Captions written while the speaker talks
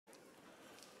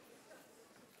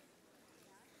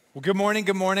Well, good morning,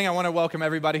 good morning. I want to welcome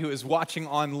everybody who is watching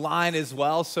online as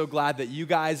well. So glad that you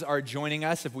guys are joining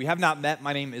us. If we have not met,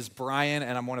 my name is Brian,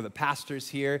 and I'm one of the pastors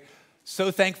here.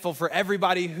 So thankful for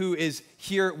everybody who is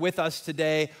here with us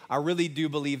today. I really do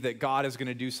believe that God is going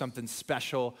to do something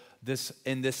special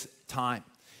in this time.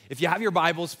 If you have your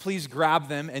Bibles, please grab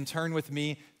them and turn with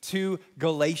me to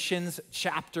Galatians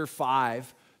chapter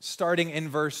 5, starting in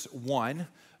verse 1.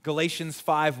 Galatians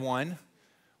 5:1.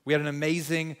 We had an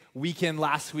amazing weekend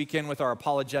last weekend with our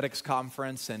apologetics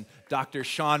conference and Dr.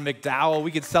 Sean McDowell. We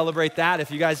could celebrate that.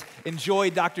 If you guys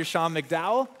enjoyed Dr. Sean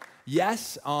McDowell,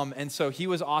 yes. And so he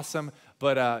was awesome.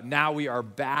 But now we are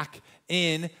back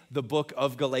in the book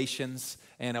of Galatians,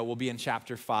 and we'll be in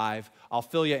chapter 5. I'll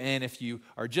fill you in if you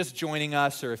are just joining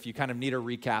us or if you kind of need a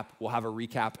recap. We'll have a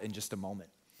recap in just a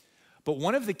moment. But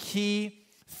one of the key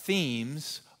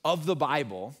themes of the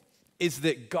Bible is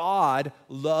that God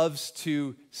loves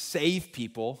to save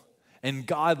people and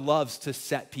God loves to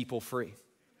set people free.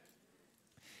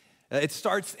 It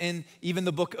starts in even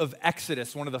the book of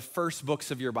Exodus, one of the first books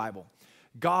of your Bible.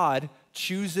 God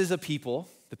chooses a people,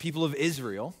 the people of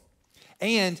Israel,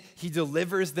 and he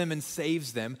delivers them and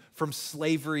saves them from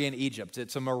slavery in Egypt.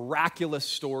 It's a miraculous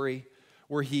story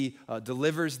where he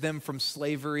delivers them from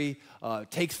slavery,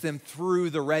 takes them through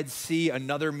the Red Sea,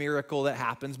 another miracle that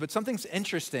happens. But something's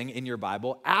interesting in your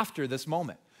Bible after this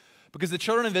moment. Because the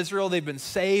children of Israel, they've been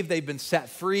saved, they've been set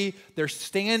free. They're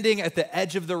standing at the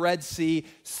edge of the Red Sea,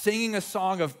 singing a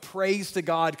song of praise to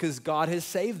God because God has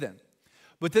saved them.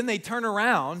 But then they turn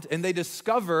around and they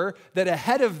discover that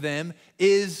ahead of them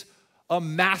is a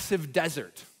massive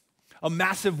desert, a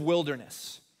massive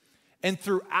wilderness. And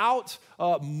throughout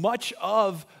much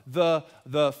of the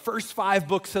first 5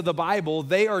 books of the Bible,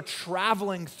 they are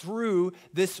traveling through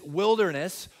this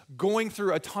wilderness, going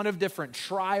through a ton of different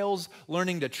trials,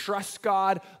 learning to trust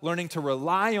God, learning to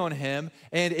rely on him.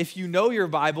 And if you know your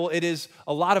Bible, it is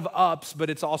a lot of ups, but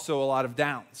it's also a lot of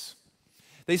downs.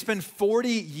 They spend 40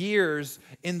 years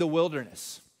in the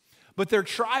wilderness. But their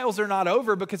trials are not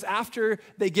over because after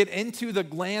they get into the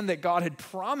land that God had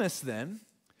promised them,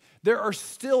 there are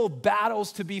still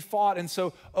battles to be fought. And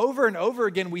so over and over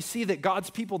again, we see that God's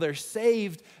people, they're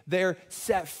saved, they're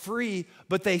set free,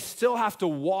 but they still have to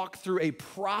walk through a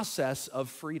process of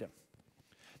freedom.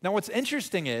 Now, what's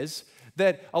interesting is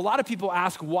that a lot of people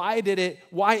ask, why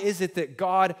is it that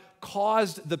God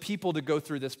caused the people to go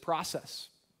through this process?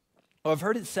 Well, I've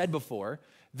heard it said before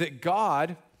that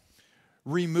God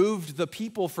removed the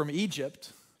people from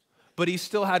Egypt, but he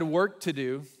still had work to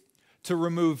do to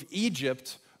remove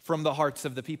Egypt from the hearts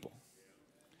of the people.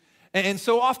 And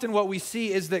so often what we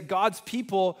see is that God's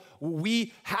people,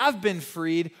 we have been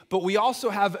freed, but we also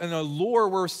have an allure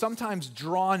where we're sometimes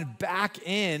drawn back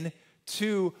in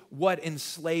to what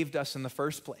enslaved us in the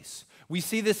first place. We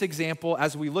see this example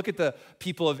as we look at the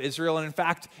people of Israel. And in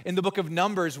fact, in the book of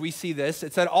Numbers, we see this.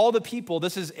 It said all the people,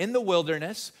 this is in the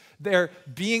wilderness, they're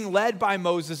being led by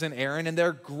Moses and Aaron, and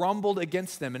they're grumbled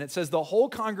against them. And it says the whole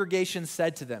congregation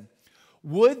said to them,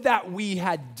 "Would that we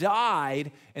had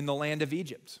died in the land of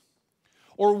Egypt,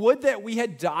 or would that we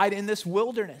had died in this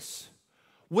wilderness.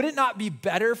 Would it not be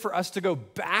better for us to go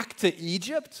back to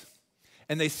Egypt?"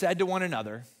 And they said to one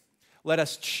another, "Let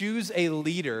us choose a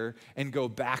leader and go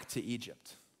back to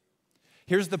Egypt."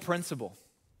 Here's the principle.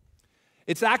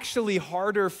 It's actually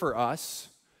harder for us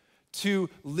to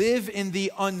live in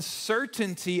the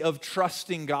uncertainty of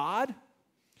trusting God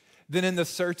than in the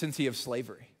certainty of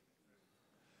slavery.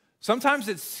 Sometimes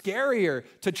it's scarier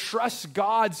to trust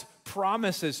God's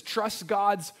promises, trust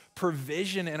God's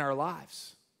provision in our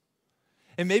lives.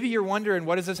 And maybe you're wondering,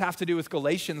 what does this have to do with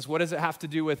Galatians? What does it have to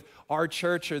do with our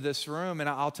church or this room? And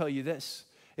I'll tell you this.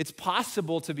 It's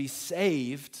possible to be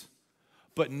saved,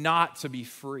 but not to be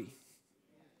free.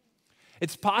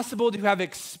 It's possible to have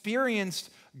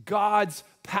experienced God's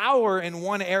power in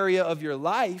one area of your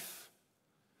life,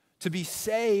 to be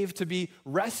saved, to be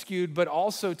rescued, but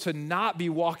also to not be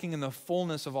walking in the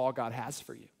fullness of all God has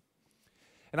for you.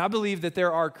 And I believe that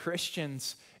there are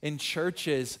Christians in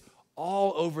churches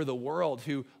all over the world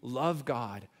who love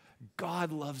God.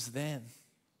 God loves them,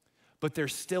 but they're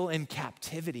still in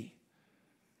captivity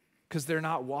because they're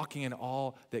not walking in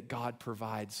all that God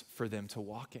provides for them to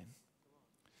walk in.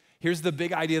 Here's the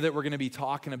big idea that we're going to be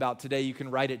talking about today. You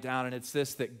can write it down, and it's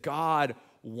this, that God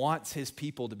wants his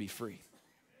people to be free.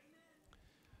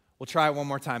 We'll try it one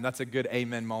more time. That's a good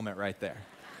amen moment right there.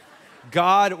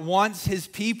 God wants his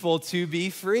people to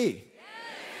be free.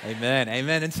 Amen,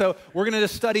 amen. And so we're going to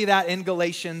study that in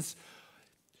Galatians.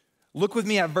 Look with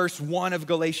me at verse 1 of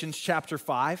Galatians chapter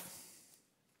 5.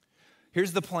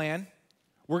 Here's the plan.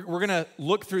 We're going to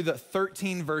look through the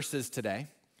 13 verses today.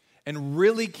 and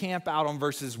really camp out on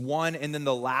verses 1 and then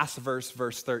the last verse,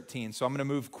 verse 13. So I'm going to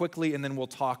move quickly and then we'll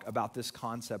talk about this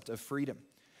concept of freedom.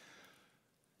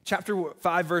 Chapter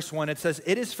 5, verse 1, it says,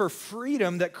 "It is for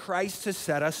freedom that Christ has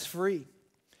set us free.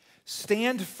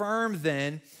 Stand firm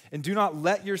then, and do not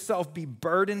let yourself be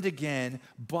burdened again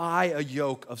by a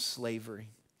yoke of slavery."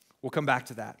 We'll come back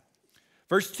to that.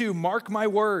 Verse 2, "Mark my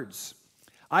words.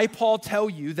 I, Paul, tell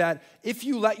you that if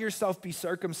you let yourself be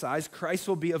circumcised, Christ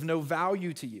will be of no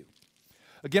value to you.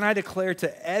 Again, I declare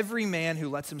to every man who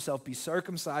lets himself be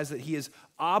circumcised that he is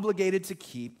obligated to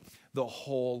keep the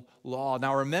whole law."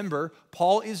 Now remember,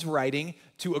 Paul is writing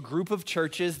to a group of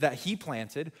churches that he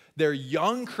planted. They're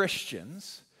young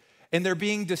Christians, and they're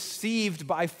being deceived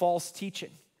by false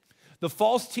teaching. The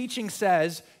false teaching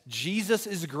says Jesus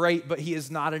is great, but he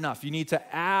is not enough. You need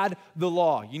to add the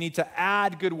law. You need to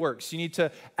add good works. You need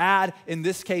to add, in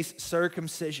this case,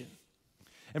 circumcision.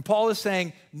 And Paul is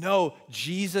saying, no,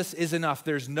 Jesus is enough.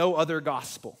 There's no other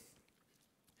gospel.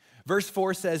 Verse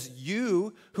 4 says,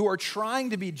 "You who are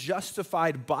trying to be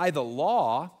justified by the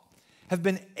law have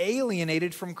been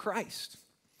alienated from Christ.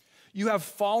 You have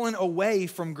fallen away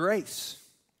from grace.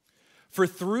 For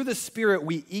through the Spirit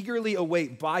we eagerly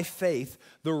await by faith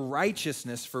the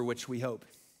righteousness for which we hope.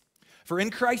 For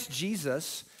in Christ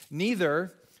Jesus,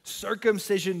 neither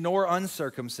circumcision nor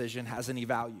uncircumcision has any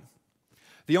value.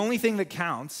 The only thing that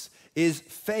counts is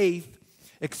faith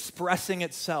expressing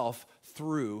itself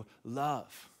through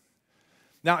love."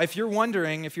 Now, if you're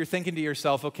wondering, if you're thinking to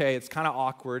yourself, okay, it's kind of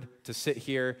awkward to sit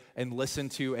here and listen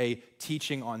to a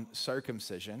teaching on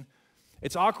circumcision,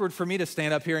 it's awkward for me to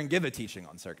stand up here and give a teaching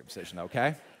on circumcision,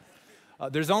 okay?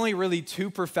 There's only really two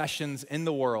professions in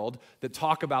the world that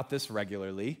talk about this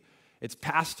regularly. It's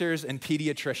pastors and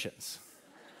pediatricians.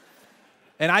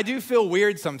 And I do feel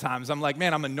weird sometimes. I'm like,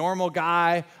 man, I'm a normal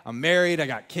guy. I'm married. I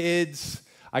got kids.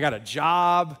 I got a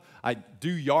job. I do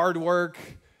yard work.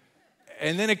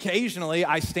 And then occasionally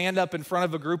I stand up in front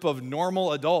of a group of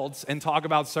normal adults and talk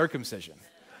about circumcision.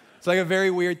 It's like a very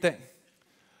weird thing.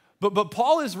 But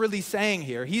Paul is really saying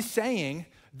here, he's saying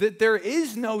that there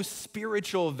is no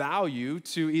spiritual value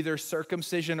to either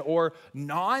circumcision or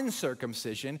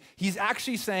non-circumcision. He's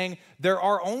actually saying there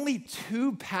are only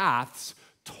two paths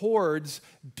towards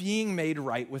being made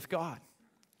right with God.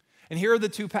 And here are the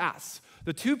two paths.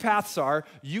 The two paths are,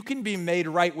 you can be made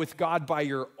right with God by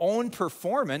your own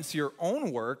performance, your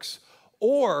own works,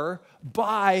 or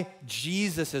by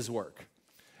Jesus' work.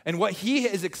 And what he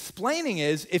is explaining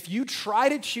is, if you try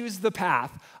to choose the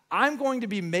path, I'm going to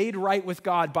be made right with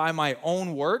God by my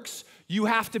own works, you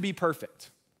have to be perfect.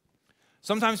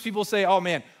 Sometimes people say, oh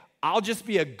man, I'll just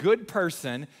be a good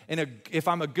person, and if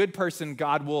I'm a good person,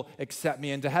 God will accept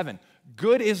me into heaven.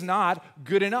 Good is not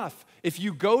good enough. If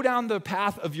you go down the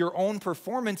path of your own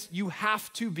performance, you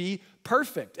have to be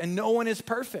perfect, and no one is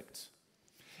perfect.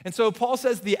 And so Paul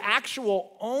says the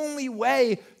actual only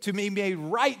way to be made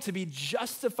right, to be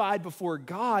justified before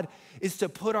God, is to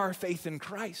put our faith in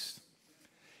Christ.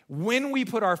 When we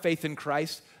put our faith in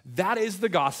Christ, that is the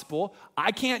gospel.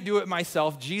 I can't do it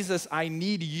myself. Jesus, I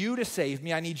need you to save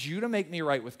me. I need you to make me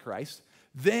right with Christ.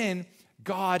 Then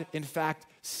God, in fact,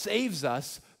 saves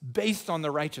us based on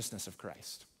the righteousness of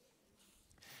Christ.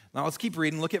 Now let's keep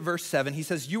reading. Look at verse 7. He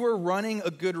says, "You are running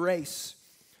a good race.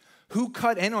 Who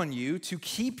cut in on you to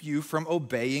keep you from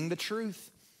obeying the truth?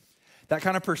 That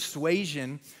kind of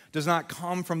persuasion does not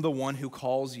come from the one who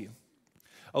calls you.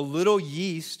 A little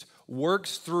yeast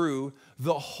works through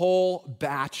the whole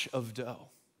batch of dough."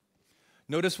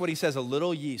 Notice what he says, a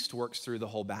little yeast works through the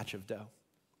whole batch of dough.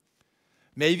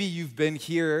 Maybe you've been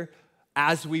here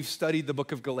as we've studied the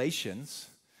book of Galatians,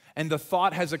 and the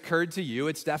thought has occurred to you.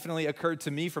 It's definitely occurred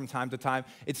to me from time to time.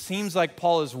 It seems like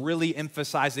Paul is really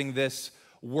emphasizing this: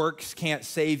 works can't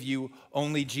save you,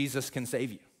 only Jesus can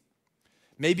save you.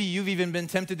 Maybe you've even been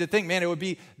tempted to think, man, it would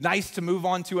be nice to move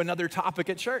on to another topic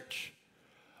at church.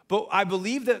 But I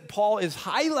believe that Paul is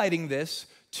highlighting this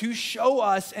to show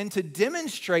us and to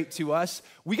demonstrate to us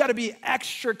we got to be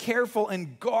extra careful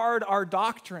and guard our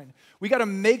doctrine. We got to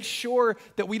make sure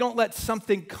that we don't let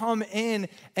something come in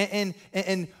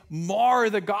and mar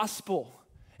the gospel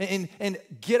and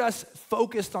get us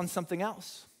focused on something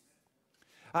else.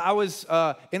 I was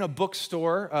in a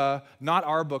bookstore, not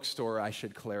our bookstore, I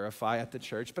should clarify, at the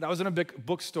church, but I was in a big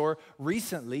bookstore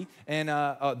recently, and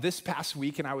this past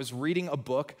week, and I was reading a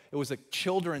book. It was a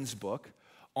children's book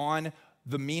on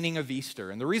the meaning of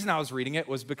Easter. And the reason I was reading it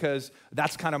was because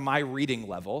that's kind of my reading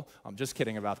level. I'm just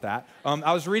kidding about that.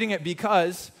 I was reading it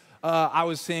because I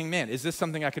was saying, man, is this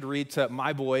something I could read to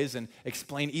my boys and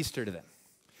explain Easter to them?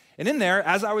 And in there,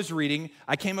 as I was reading,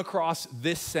 I came across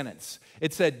this sentence.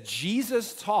 It said,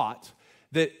 Jesus taught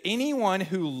that anyone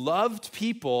who loved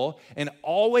people and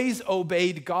always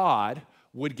obeyed God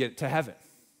would get to heaven.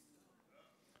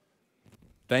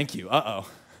 Thank you.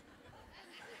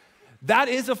 That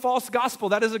is a false gospel.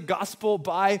 That is a gospel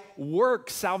by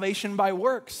works, salvation by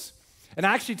works. And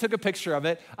I actually took a picture of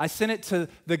it. I sent it to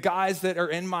the guys that are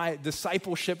in my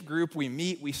discipleship group. We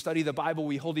meet, we study the Bible,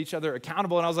 we hold each other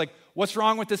accountable. And I was like, what's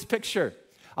wrong with this picture?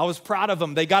 I was proud of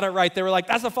them. They got it right. They were like,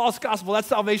 that's a false gospel. That's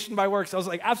salvation by works. I was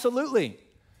like, absolutely.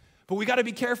 But we got to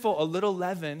be careful. A little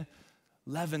leaven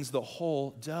leavens the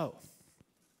whole dough.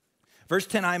 Verse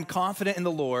 10, I am confident in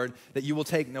the Lord that you will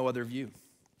take no other view.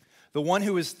 The one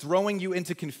who is throwing you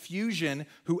into confusion,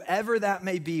 whoever that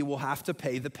may be, will have to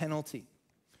pay the penalty.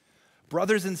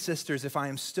 Brothers and sisters, if I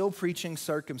am still preaching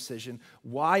circumcision,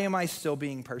 why am I still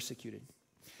being persecuted?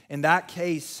 In that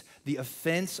case, the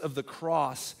offense of the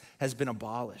cross has been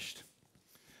abolished.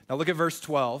 Now look at verse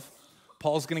 12.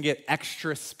 Paul's going to get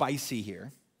extra spicy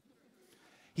here.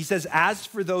 He says, as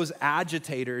for those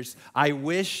agitators, I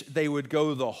wish they would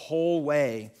go the whole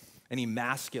way and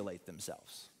emasculate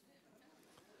themselves.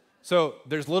 So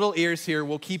there's little ears here.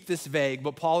 We'll keep this vague,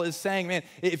 but Paul is saying, man,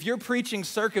 if you're preaching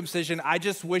circumcision, I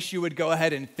just wish you would go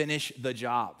ahead and finish the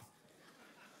job.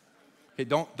 Okay,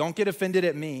 don't get offended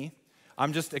at me.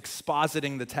 I'm just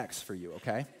expositing the text for you,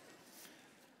 okay?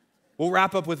 We'll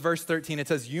wrap up with verse 13. It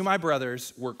says, you, my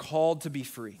brothers, were called to be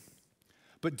free,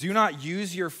 but do not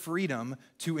use your freedom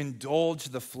to indulge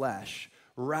the flesh.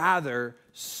 Rather,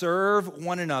 serve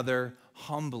one another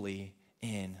humbly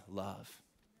in love.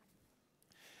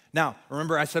 Now,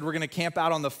 remember I said we're going to camp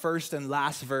out on the first and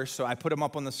last verse, so I put them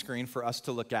up on the screen for us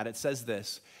to look at. It says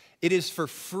this, it is for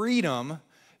freedom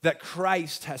that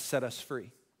Christ has set us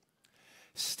free.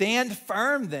 Stand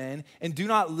firm then, and do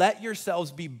not let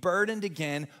yourselves be burdened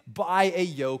again by a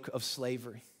yoke of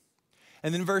slavery.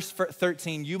 And then verse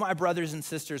 13, you, my brothers and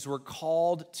sisters, were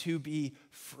called to be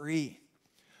free,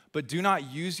 but do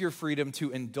not use your freedom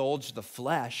to indulge the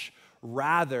flesh.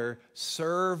 Rather,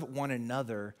 serve one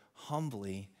another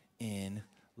humbly in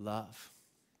love.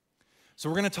 So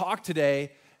we're going to talk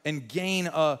today and gain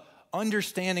an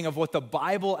understanding of what the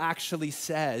Bible actually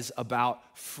says about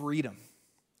freedom.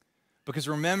 Because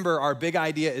remember, our big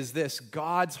idea is this: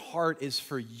 God's heart is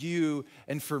for you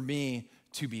and for me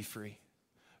to be free.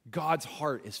 God's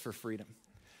heart is for freedom.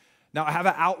 Now, I have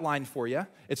an outline for you.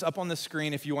 It's up on the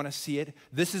screen if you want to see it.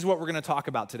 This is what we're going to talk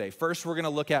about today. First, we're going to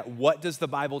look at what does the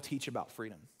Bible teach about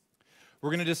freedom. We're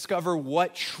going to discover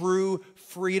what true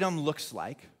freedom looks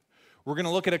like. We're going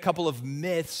to look at a couple of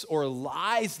myths or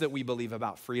lies that we believe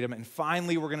about freedom. And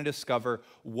finally, we're going to discover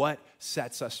what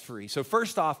sets us free. So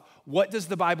first off, what does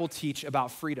the Bible teach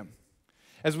about freedom?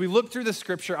 As we look through the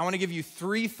scripture, I want to give you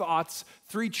three thoughts,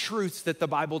 three truths that the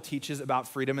Bible teaches about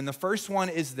freedom. And the first one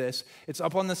is this. It's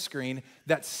up on the screen,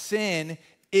 that sin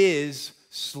is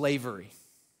slavery.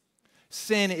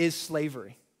 Sin is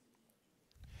slavery.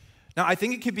 Now, I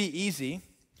think it could be easy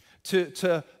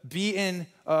to be in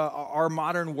our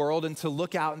modern world and to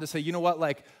look out and to say, you know what,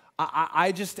 like,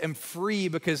 I just am free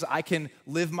because I can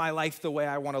live my life the way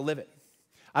I want to live it.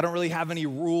 I don't really have any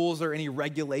rules or any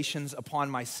regulations upon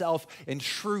myself, and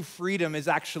true freedom is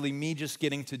actually me just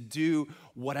getting to do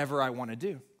whatever I want to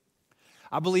do.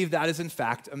 I believe that is, in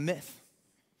fact, a myth.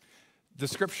 The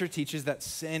scripture teaches that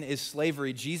sin is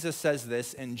slavery. Jesus says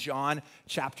this in John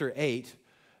chapter 8,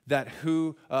 that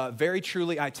very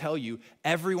truly I tell you,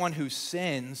 everyone who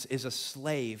sins is a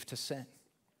slave to sin.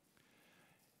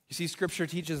 You see, scripture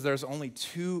teaches there's only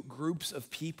two groups of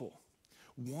people.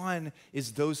 One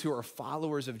is those who are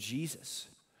followers of Jesus.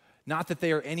 Not that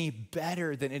they are any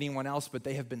better than anyone else, but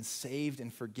they have been saved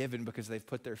and forgiven because they've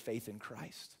put their faith in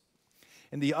Christ.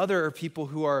 And the other are people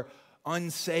who are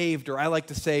unsaved, or I like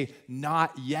to say,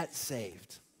 not yet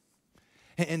saved.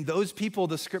 And those people,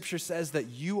 the scripture says that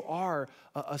you are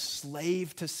a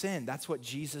slave to sin. That's what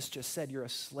Jesus just said. You're a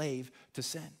slave to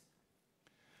sin.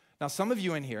 Now, some of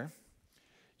you in here,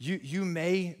 you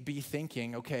may be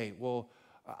thinking, okay, well,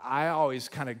 I always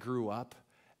kind of grew up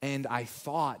and I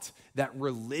thought that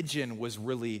religion was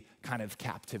really kind of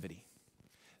captivity.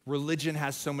 Religion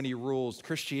has so many rules.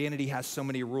 Christianity has so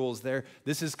many rules.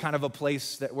 This is kind of a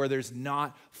place where there's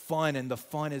not fun, and the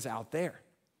fun is out there.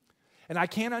 And I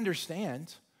can't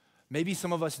understand. Maybe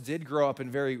some of us did grow up in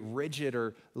very rigid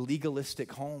or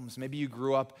legalistic homes. Maybe you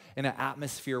grew up in an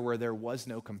atmosphere where there was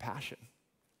no compassion.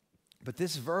 But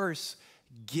this verse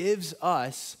gives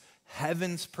us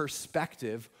heaven's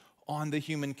perspective on the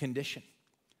human condition.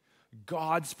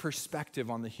 God's perspective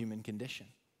on the human condition.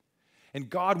 And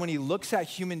God, when he looks at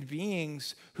human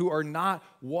beings who are not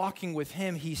walking with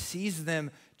him, he sees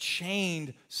them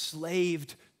chained,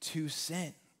 slaved to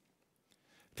sin.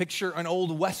 Picture an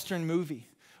old Western movie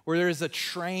where there's a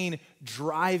train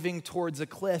driving towards a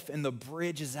cliff and the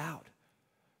bridge is out.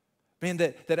 Man,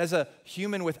 that as a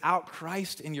human without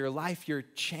Christ in your life, you're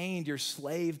chained, you're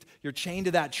slaved, you're chained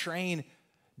to that train.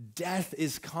 Death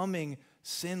is coming.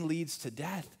 Sin leads to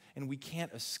death, and we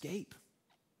can't escape.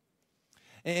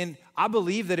 And I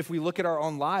believe that if we look at our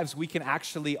own lives, we can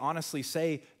actually honestly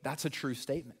say that's a true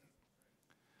statement.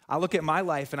 I look at my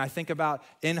life and I think about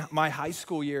in my high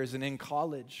school years and in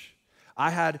college, I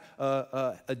had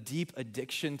a deep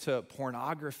addiction to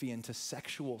pornography and to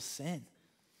sexual sin.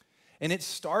 And it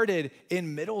started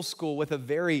in middle school with a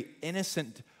very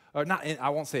innocent, or not, I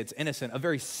won't say it's innocent, a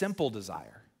very simple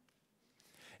desire.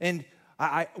 And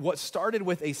what started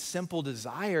with a simple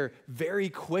desire very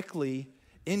quickly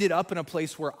ended up in a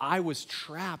place where I was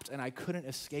trapped and I couldn't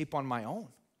escape on my own.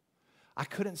 I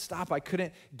couldn't stop. I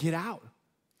couldn't get out.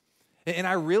 And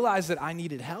I realized that I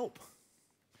needed help.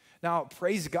 Now,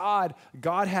 praise God,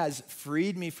 God has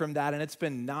freed me from that, and it's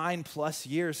been 9+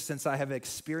 years since I have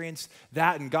experienced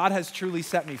that, and God has truly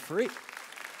set me free.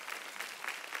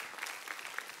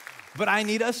 But I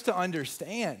need us to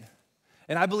understand,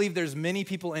 and I believe there's many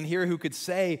people in here who could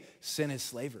say sin is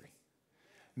slavery.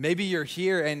 Maybe you're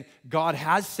here and God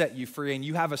has set you free and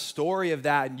you have a story of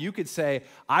that and you could say,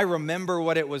 I remember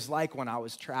what it was like when I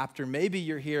was trapped. Or maybe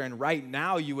you're here and right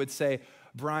now you would say,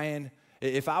 Brian,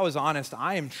 if I was honest,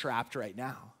 I am trapped right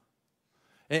now.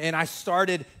 And I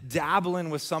started dabbling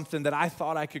with something that I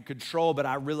thought I could control, but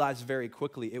I realized very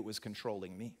quickly it was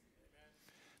controlling me.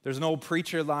 There's an old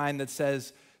preacher line that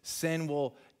says, sin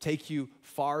will take you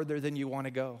farther than you want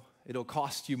to go. It'll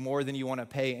cost you more than you want to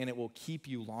pay, and it will keep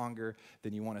you longer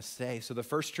than you want to stay. So the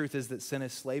first truth is that sin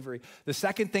is slavery. The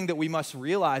second thing that we must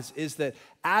realize is that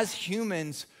as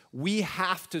humans, we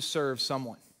have to serve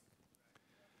someone.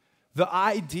 The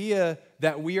idea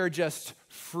that we are just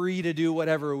free to do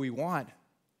whatever we want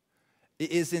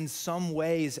is in some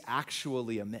ways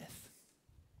actually a myth.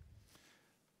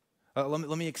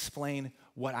 Let me explain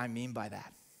what I mean by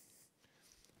that.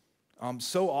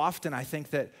 So often I think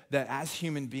that as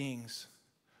human beings,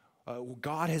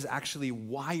 God has actually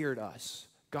wired us.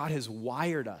 God has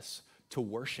wired us to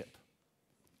worship.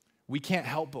 We can't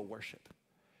help but worship.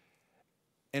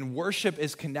 And worship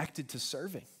is connected to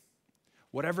serving.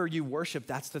 Whatever you worship,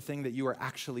 that's the thing that you are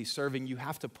actually serving. You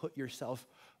have to put yourself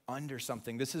under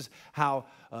something. This is how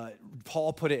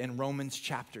Paul put it in Romans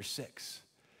chapter 6.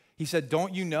 He said,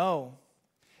 don't you know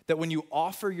that when you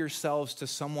offer yourselves to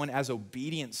someone as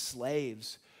obedient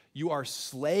slaves, you are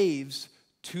slaves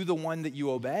to the one that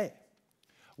you obey,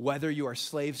 whether you are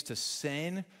slaves to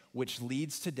sin, which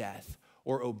leads to death,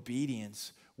 or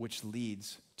obedience, which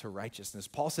leads to righteousness.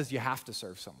 Paul says you have to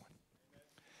serve someone.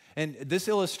 And this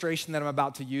illustration that I'm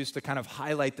about to use to kind of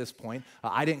highlight this point,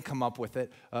 I didn't come up with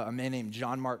it. A man named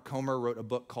John Mark Comer wrote a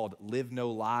book called Live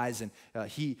No Lies, and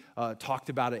he talked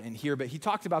about it in here, but he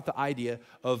talked about the idea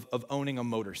of owning a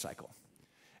motorcycle.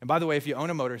 And by the way, if you own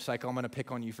a motorcycle, I'm going to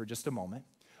pick on you for just a moment.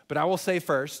 But I will say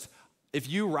first, if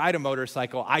you ride a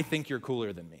motorcycle, I think you're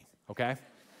cooler than me, okay?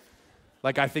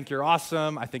 Like, I think you're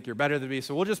awesome. I think you're better than me.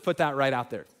 So we'll just put that right out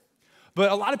there. But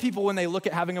a lot of people, when they look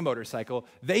at having a motorcycle,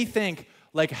 they think,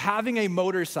 like, having a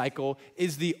motorcycle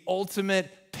is the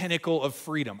ultimate pinnacle of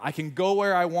freedom. I can go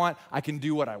where I want. I can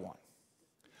do what I want.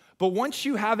 But once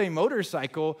you have a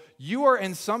motorcycle, you are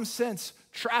in some sense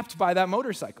trapped by that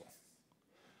motorcycle.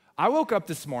 I woke up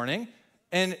this morning,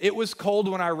 and it was cold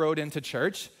when I rode into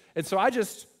church, and so I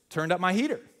just turned up my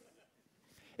heater.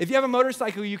 If you have a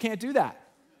motorcycle, you can't do that.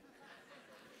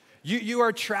 You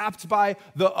are trapped by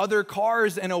the other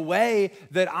cars in a way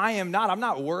that I am not. I'm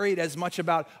not worried as much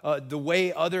about the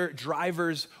way other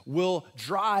drivers will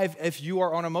drive if you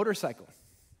are on a motorcycle.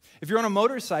 If you're on a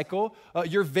motorcycle,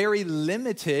 you're very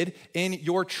limited in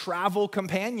your travel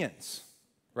companions,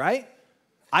 right?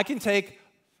 I can take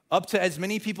up to as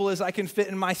many people as I can fit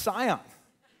in my Scion.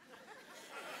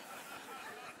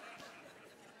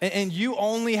 And you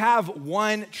only have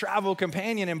one travel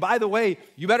companion. And by the way,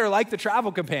 you better like the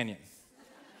travel companion,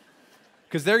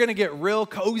 because they're going to get real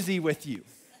cozy with you.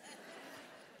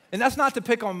 And that's not to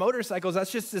pick on motorcycles.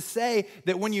 That's just to say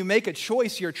that when you make a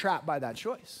choice, you're trapped by that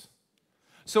choice.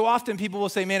 So often people will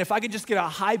say, man, if I could just get a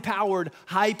high-powered,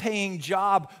 high-paying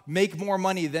job, make more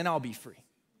money, then I'll be free.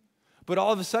 But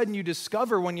all of a sudden you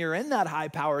discover when you're in that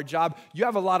high-powered job, you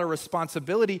have a lot of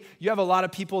responsibility. You have a lot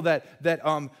of people that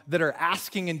are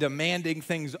asking and demanding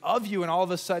things of you, and all of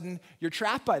a sudden you're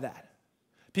trapped by that.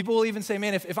 People will even say,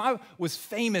 man, if I was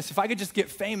famous, if I could just get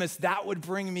famous, that would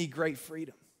bring me great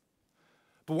freedom.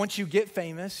 But once you get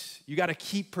famous, you got to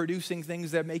keep producing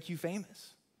things that make you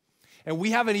famous. And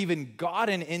we haven't even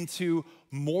gotten into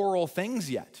moral things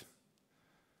yet.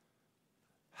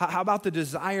 How about the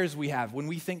desires we have when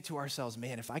we think to ourselves,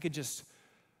 man, if I could just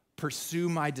pursue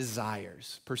my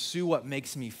desires, pursue what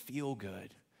makes me feel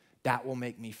good, that will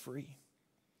make me free.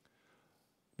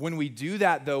 When we do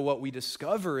that, though, what we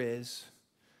discover is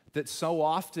that so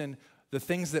often the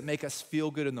things that make us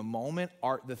feel good in the moment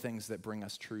aren't the things that bring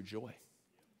us true joy.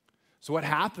 So what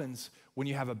happens when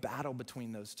you have a battle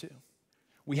between those two?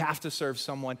 We have to serve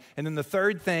someone. And then the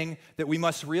third thing that we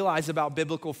must realize about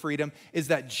biblical freedom is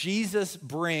that Jesus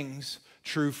brings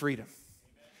true freedom.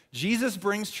 Jesus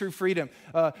brings true freedom.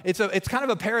 It's kind of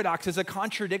a paradox. It's a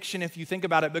contradiction if you think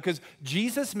about it, because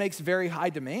Jesus makes very high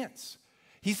demands.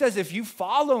 He says, if you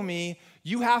follow me,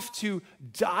 you have to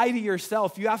die to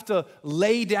yourself. You have to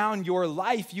lay down your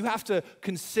life. You have to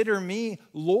consider me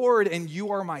Lord, and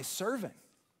you are my servant.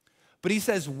 But he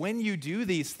says, when you do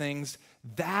these things,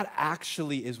 that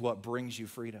actually is what brings you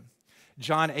freedom.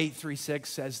 John 8:36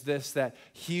 says this, that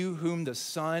he whom the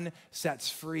Son sets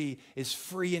free is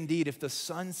free indeed. If the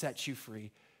Son sets you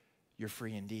free, you're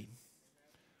free indeed.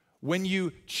 When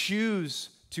you choose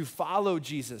to follow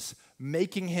Jesus,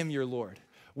 making him your Lord,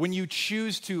 when you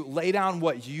choose to lay down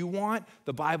what you want,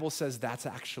 the Bible says that's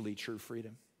actually true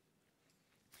freedom.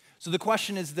 So the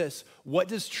question is this: what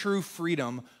does true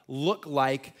freedom look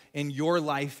like in your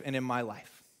life and in my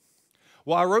life?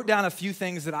 Well, I wrote down a few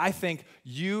things that I think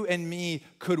you and me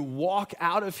could walk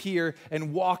out of here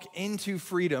and walk into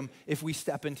freedom if we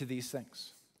step into these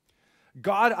things.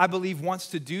 God, I believe, wants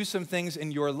to do some things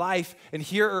in your life, and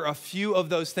here are a few of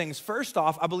those things. First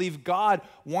off, I believe God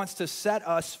wants to set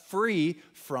us free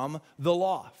from the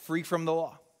law, free from the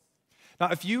law. Now,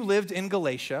 if you lived in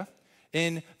Galatia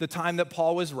in the time that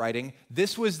Paul was writing,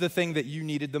 this was the thing that you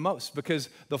needed the most, because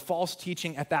the false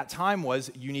teaching at that time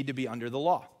was you need to be under the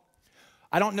law.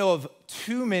 I don't know of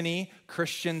too many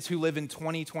Christians who live in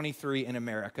 2023 in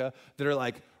America that are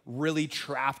like really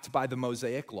trapped by the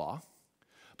Mosaic law.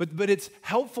 But it's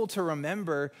helpful to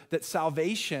remember that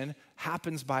salvation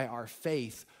happens by our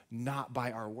faith, not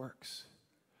by our works.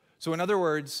 So in other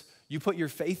words, you put your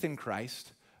faith in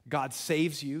Christ, God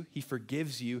saves you, he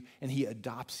forgives you, and he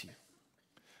adopts you.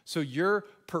 So your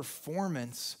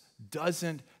performance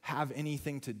doesn't have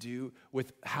anything to do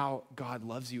with how God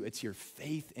loves you. It's your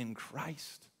faith in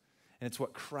Christ, and it's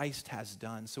what Christ has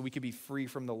done. So we could be free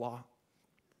from the law.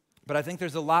 But I think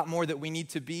there's a lot more that we need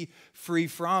to be free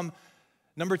from.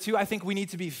 Number two, I think we need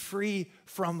to be free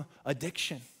from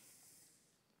addiction.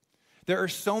 There are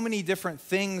so many different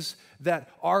things that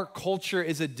our culture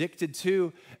is addicted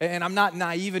to, and I'm not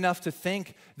naive enough to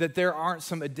think that there aren't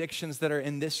some addictions that are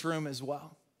in this room as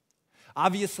well.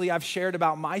 Obviously, I've shared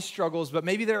about my struggles, but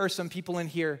maybe there are some people in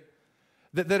here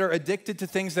that are addicted to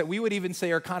things that we would even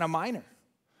say are kind of minor.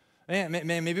 Man,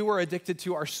 maybe we're addicted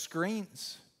to our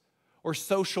screens or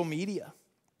social media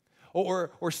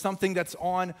or something that's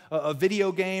on a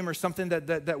video game or something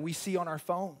that we see on our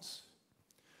phones.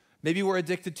 Maybe we're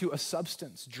addicted to a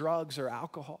substance, drugs, or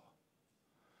alcohol.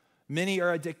 Many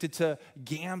are addicted to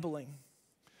gambling.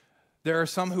 There are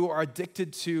some who are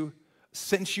addicted to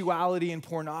sensuality and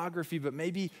pornography, but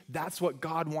maybe that's what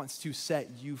God wants to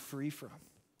set you free from.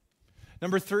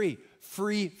 Number three,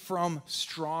 free from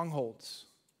strongholds.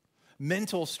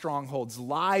 Mental strongholds,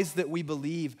 lies that we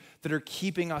believe that are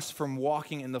keeping us from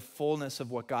walking in the fullness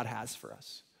of what God has for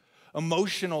us.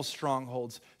 Emotional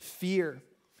strongholds, fear,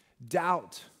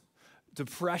 doubt,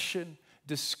 depression,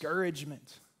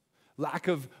 discouragement, lack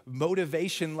of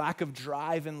motivation, lack of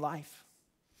drive in life.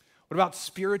 What about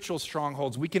spiritual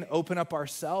strongholds? We can open up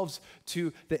ourselves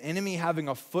to the enemy having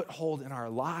a foothold in our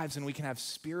lives, and we can have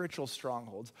spiritual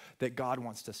strongholds that God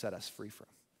wants to set us free from.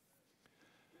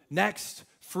 Next,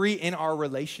 free in our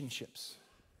relationships.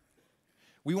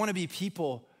 We want to be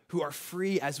people who are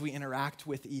free as we interact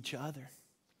with each other.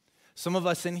 Some of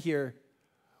us in here,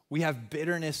 we have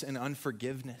bitterness and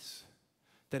unforgiveness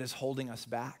that is holding us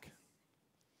back.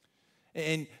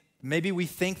 And maybe we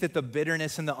think that the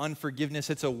bitterness and the unforgiveness,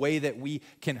 it's a way that we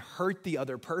can hurt the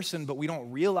other person, but we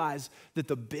don't realize that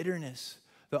the bitterness,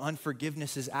 the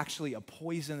unforgiveness is actually a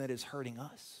poison that is hurting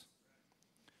us.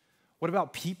 What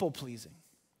about people pleasing?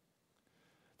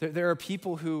 There are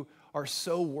people who are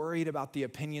so worried about the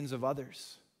opinions of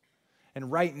others.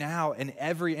 And right now, in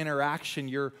every interaction,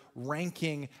 you're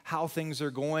ranking how things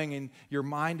are going, and your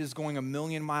mind is going a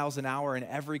million miles an hour in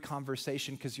every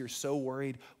conversation because you're so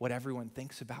worried what everyone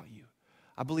thinks about you.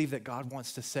 I believe that God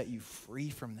wants to set you free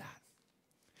from that.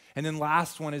 And then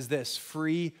last one is this: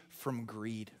 free from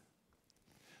greed.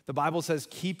 The Bible says,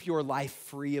 keep your life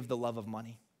free of the love of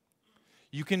money.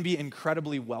 You can be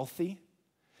incredibly wealthy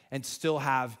and still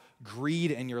have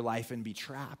greed in your life and be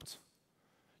trapped.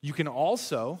 You can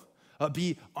also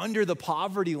be under the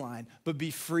poverty line, but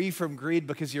be free from greed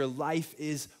because your life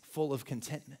is full of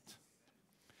contentment.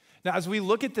 Now, as we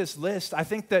look at this list, I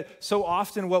think that so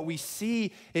often what we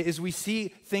see is we see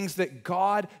things that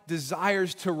God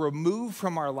desires to remove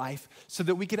from our life so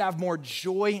that we could have more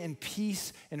joy and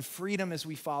peace and freedom as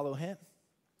we follow him.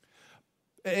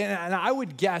 And I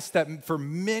would guess that for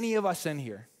many of us in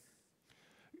here,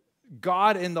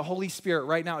 God and the Holy Spirit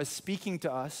right now is speaking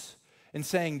to us and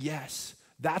saying, yes,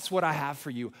 that's what I have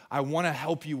for you. I want to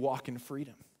help you walk in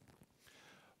freedom.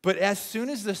 But as soon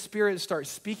as the Spirit starts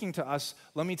speaking to us,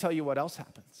 let me tell you what else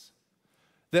happens.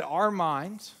 That our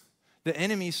mind, the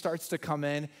enemy starts to come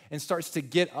in and starts to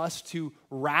get us to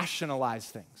rationalize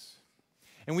things.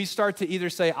 And we start to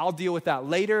either say, I'll deal with that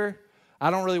later.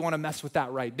 I don't really want to mess with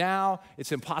that right now.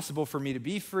 It's impossible for me to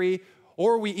be free.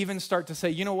 Or we even start to say,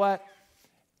 you know what?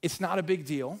 It's not a big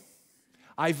deal.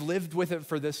 I've lived with it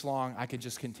for this long. I could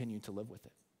just continue to live with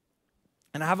it.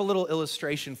 And I have a little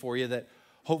illustration for you that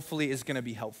hopefully is going to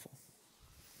be helpful.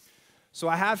 So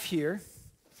I have here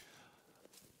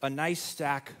a nice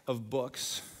stack of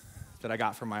books that I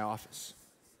got from my office.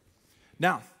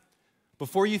 Now,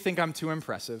 before you think I'm too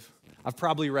impressive, I've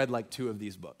probably read like 2 of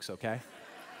these books, okay?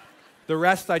 The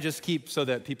rest I just keep so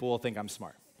that people will think I'm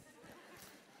smart.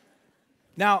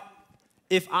 Now,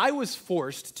 if I was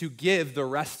forced to give the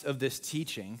rest of this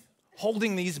teaching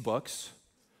holding these books,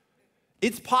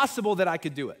 it's possible that I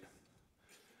could do it.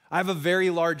 I have a very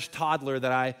large toddler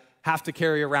that I have to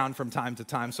carry around from time to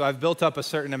time, so I've built up a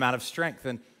certain amount of strength,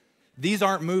 and these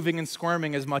aren't moving and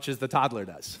squirming as much as the toddler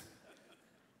does.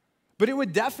 But it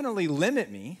would definitely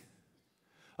limit me.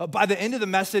 By the end of the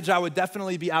message, I would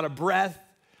definitely be out of breath.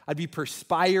 I'd be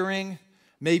perspiring.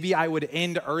 Maybe I would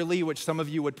end early, which some of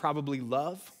you would probably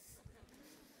love.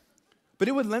 But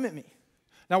it would limit me.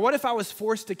 Now, what if I was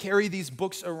forced to carry these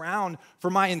books around for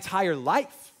my entire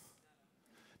life?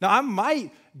 Now, I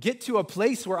might get to a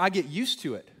place where I get used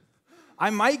to it. I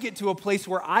might get to a place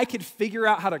where I could figure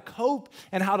out how to cope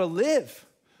and how to live,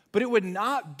 but it would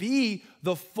not be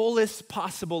the fullest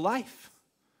possible life.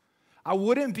 I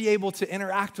wouldn't be able to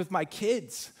interact with my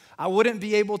kids. I wouldn't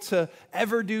be able to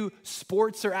ever do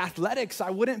sports or athletics.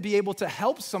 I wouldn't be able to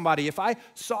help somebody. If I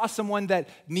saw someone that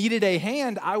needed a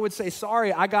hand, I would say,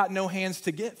 sorry, I got no hands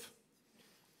to give.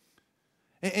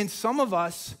 And some of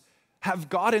us have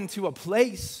gotten to a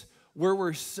place where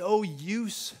we're so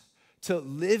used to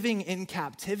living in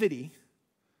captivity.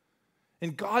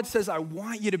 And God says, I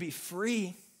want you to be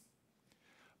free.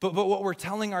 But what we're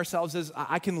telling ourselves is,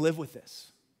 I can live with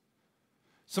this.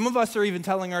 Some of us are even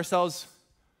telling ourselves,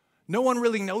 no one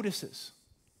really notices.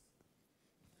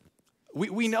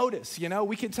 We notice,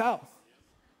 we can tell.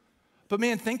 But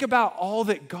man, think about all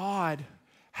that God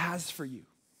has for you.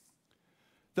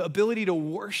 The ability to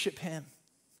worship him.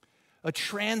 A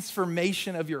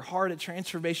transformation of your heart, a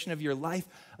transformation of your life,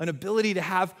 an ability to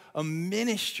have a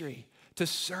ministry to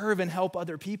serve and help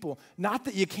other people. Not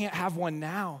that you can't have one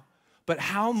now, but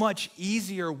how much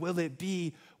easier will it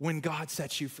be when God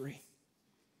sets you free?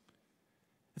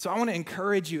 And so I want to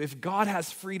encourage you, if God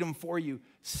has freedom for you,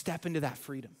 step into that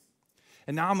freedom.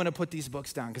 And now I'm going to put these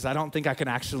books down because I don't think I can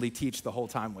actually teach the whole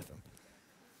time with them.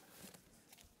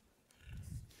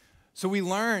 So we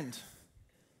learned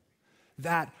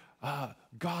that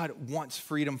God wants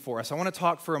freedom for us. I want to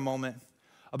talk for a moment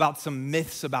about some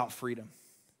myths about freedom.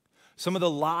 Some of the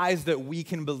lies that we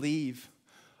can believe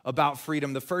about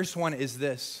freedom. The first one is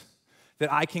this,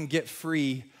 that I can get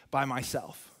free by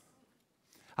myself.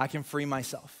 I can free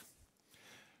myself.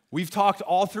 We've talked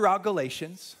all throughout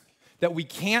Galatians that we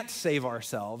can't save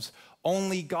ourselves.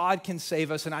 Only God can save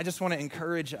us. And I just want to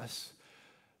encourage us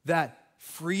that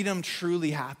freedom truly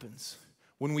happens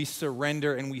when we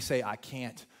surrender and we say, I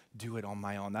can't do it on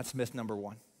my own. That's myth number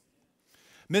 1.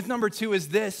 Myth number 2 is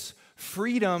this: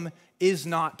 freedom is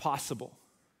not possible.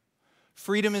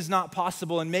 Freedom is not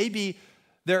possible. And maybe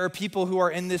there are people who are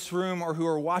in this room or who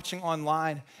are watching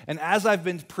online, and as I've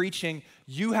been preaching,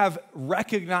 you have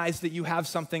recognized that you have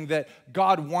something that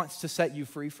God wants to set you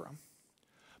free from.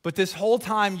 But this whole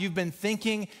time you've been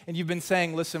thinking and you've been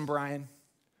saying, listen, Brian,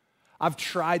 I've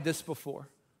tried this before.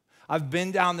 I've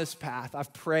been down this path.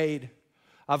 I've prayed.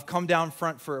 I've come down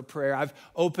front for a prayer. I've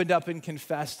opened up and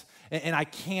confessed, and I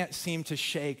can't seem to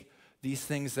shake these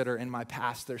things that are in my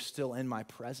past. They're still in my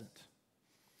present.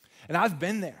 And I've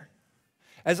been there.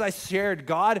 As I shared,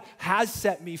 God has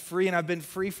set me free, and I've been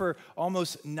free for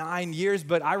almost 9 years,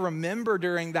 but I remember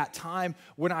during that time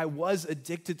when I was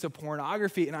addicted to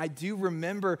pornography, and I do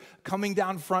remember coming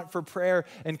down front for prayer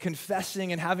and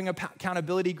confessing and having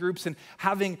accountability groups and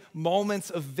having moments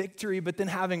of victory, but then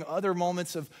having other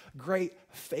moments of great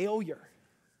failure.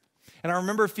 And I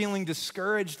remember feeling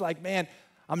discouraged, like, man,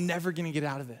 I'm never gonna get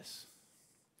out of this.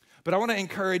 But I want to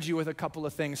encourage you with a couple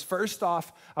of things. First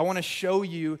off, I want to show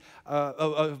you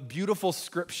a beautiful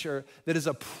scripture that is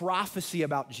a prophecy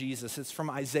about Jesus. It's from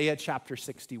Isaiah chapter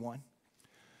 61.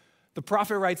 The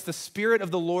prophet writes, "The Spirit of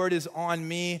the Lord is on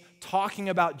me," talking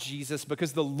about Jesus,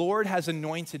 "because the Lord has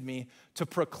anointed me to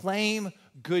proclaim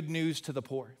good news to the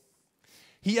poor.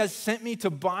 He has sent me to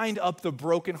bind up the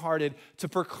brokenhearted, to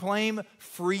proclaim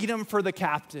freedom for the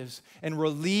captives and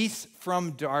release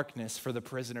from darkness for the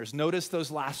prisoners." Notice those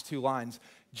last two lines.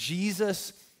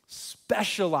 Jesus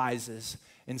specializes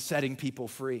in setting people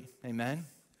free. Amen?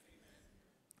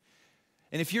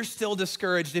 And if you're still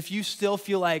discouraged, if you still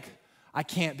feel like, I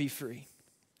can't be free,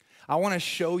 I want to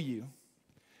show you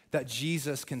that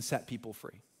Jesus can set people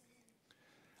free.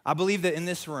 I believe that in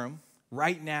this room,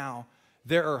 right now,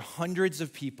 there are hundreds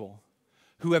of people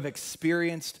who have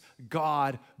experienced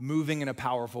God moving in a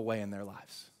powerful way in their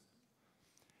lives.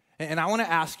 And I want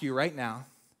to ask you right now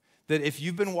that if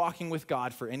you've been walking with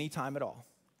God for any time at all,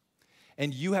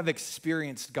 and you have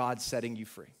experienced God setting you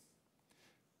free,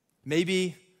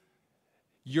 maybe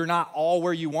you're not all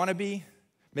where you want to be,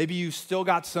 maybe you still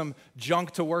got some junk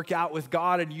to work out with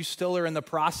God and you still are in the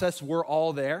process, we're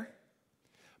all there.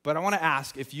 But I want to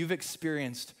ask, if you've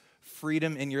experienced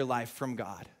freedom in your life from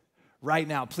God right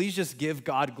now, please just give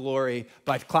God glory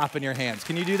by clapping your hands.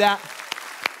 Can you do that?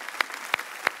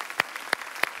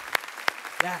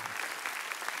 Yeah.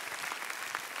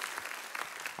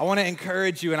 I want to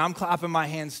encourage you, and I'm clapping my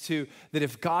hands too, that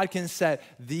if God can set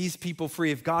these people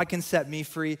free, if God can set me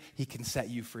free, he can set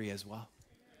you free as well.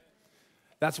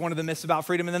 That's one of the myths about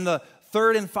freedom. And then the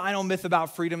third and final myth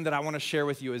about freedom that I want to share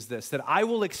with you is this, that I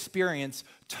will experience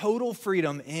total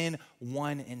freedom in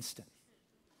one instant.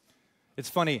 It's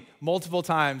funny, multiple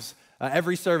times,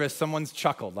 every service, someone's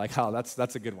chuckled, like, oh,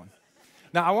 that's a good one.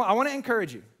 Now, I want to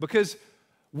encourage you, because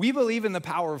we believe in the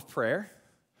power of prayer.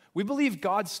 We believe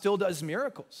God still does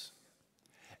miracles.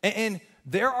 And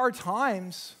there are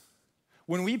times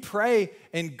when we pray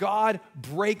and God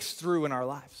breaks through in our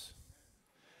lives.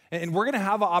 And we're going to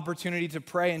have an opportunity to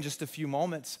pray in just a few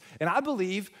moments. And I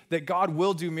believe that God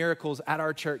will do miracles at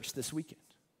our church this weekend.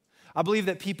 I believe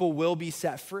that people will be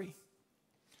set free.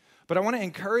 But I want to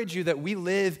encourage you that we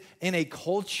live in a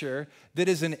culture that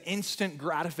is an instant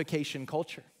gratification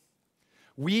culture.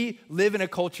 We live in a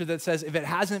culture that says if it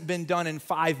hasn't been done in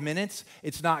 5 minutes,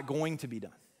 it's not going to be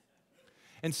done.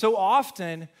 And so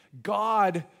often,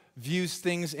 God views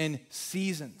things in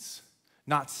seasons,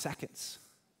 not seconds.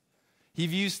 He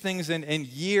views things in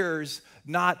years,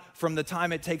 not from the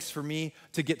time it takes for me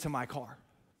to get to my car.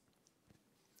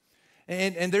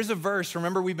 And there's a verse,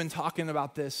 remember we've been talking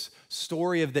about this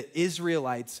story of the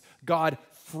Israelites, God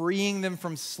freeing them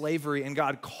from slavery and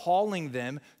God calling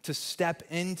them to step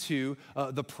into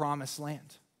the promised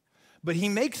land. But he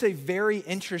makes a very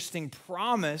interesting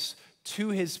promise to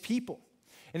his people.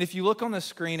 And if you look on the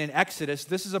screen in Exodus,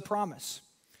 this is a promise.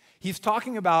 He's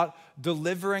talking about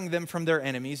delivering them from their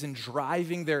enemies and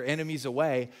driving their enemies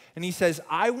away. And he says,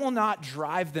 I will not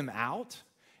drive them out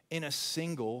in a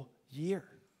single year,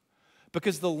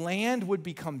 because the land would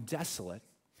become desolate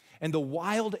and the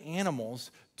wild animals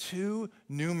too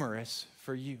numerous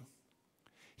for you.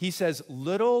 He says,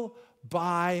 little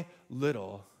by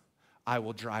little, I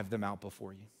will drive them out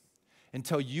before you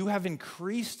until you have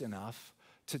increased enough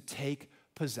to take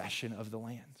possession of the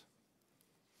land.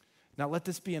 Now, let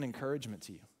this be an encouragement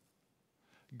to you.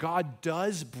 God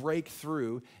does break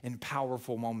through in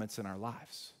powerful moments in our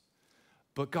lives,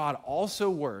 but God also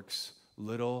works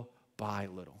little by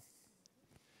little.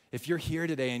 If you're here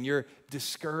today and you're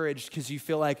discouraged because you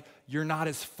feel like you're not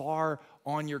as far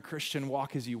on your Christian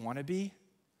walk as you want to be,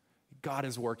 God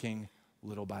is working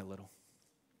little by little.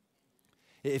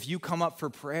 If you come up for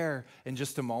prayer in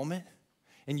just a moment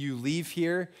and you leave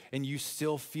here and you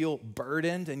still feel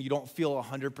burdened and you don't feel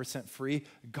 100% free,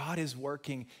 God is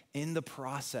working in the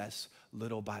process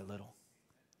little by little.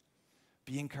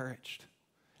 Be encouraged.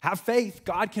 Have faith.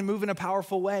 God can move in a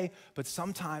powerful way, but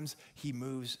sometimes he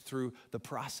moves through the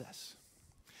process.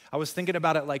 I was thinking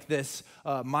about it like this.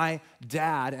 My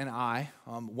dad and I,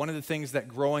 one of the things that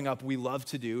growing up we loved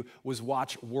to do was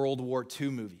watch World War II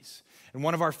movies. And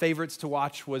one of our favorites to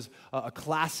watch was a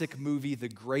classic movie, The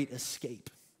Great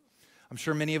Escape. I'm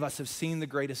sure many of us have seen The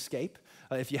Great Escape.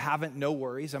 If you haven't, no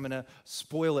worries. I'm going to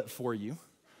spoil it for you.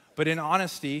 But in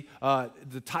honesty,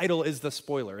 the title is the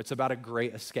spoiler. It's about a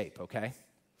great escape, okay?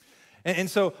 And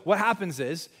so what happens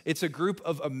is, it's a group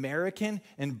of American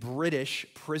and British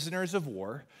prisoners of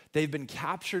war. They've been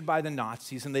captured by the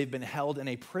Nazis, and they've been held in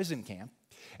a prison camp.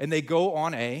 And they go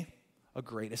on a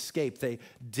great escape. They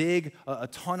dig a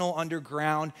tunnel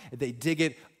underground. They dig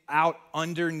it out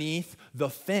underneath the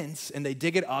fence, and they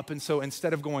dig it up. And so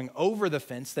instead of going over the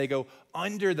fence, they go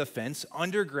under the fence,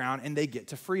 underground, and they get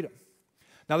to freedom.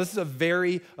 Now, this is a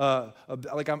very,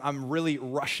 I'm really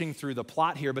rushing through the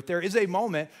plot here, but there is a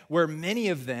moment where many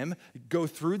of them go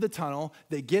through the tunnel,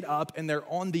 they get up, and they're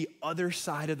on the other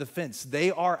side of the fence.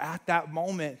 They are at that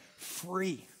moment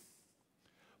free.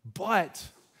 But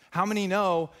how many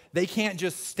know they can't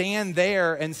just stand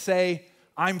there and say,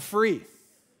 I'm free,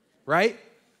 right?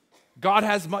 God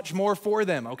has much more for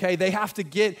them, okay? They have to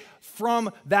get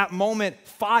from that moment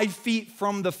 5 feet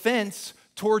from the fence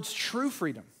towards true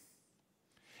freedom.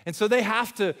 And so they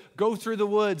have to go through the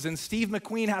woods, and Steve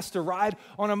McQueen has to ride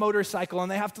on a motorcycle,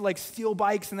 and they have to steal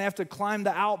bikes, and they have to climb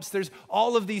the Alps. There's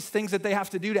all of these things that they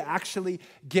have to do to actually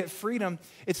get freedom.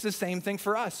 It's the same thing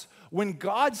for us. When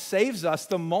God saves us,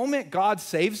 the moment God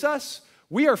saves us,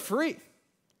 we are free.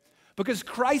 Because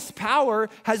Christ's power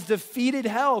has defeated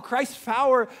hell. Christ's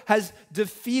power has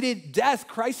defeated death.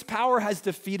 Christ's power has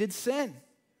defeated sin.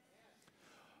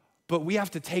 But we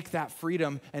have to take that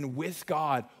freedom and with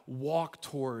God walk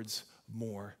towards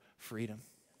more freedom.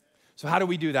 So how do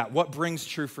we do that? What brings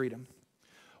true freedom?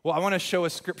 Well, I want to show a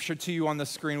scripture to you on the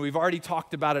screen. We've already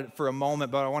talked about it for a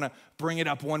moment, but I want to bring it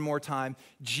up one more time.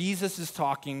 Jesus is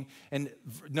talking, and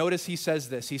notice he says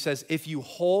this. He says, if you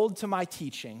hold to my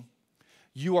teaching,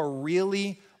 you are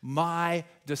really my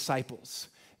disciples.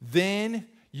 Then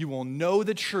you will know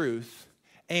the truth,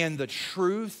 and the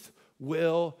truth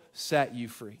will set you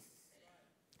free.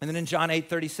 And then in John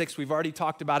 8:36, we've already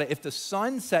talked about it. If the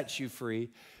Son sets you free,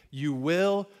 you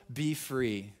will be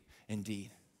free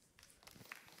indeed.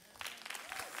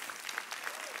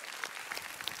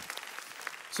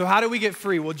 So how do we get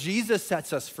free? Well, Jesus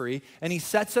sets us free, and he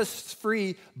sets us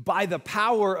free by the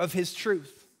power of his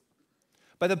truth.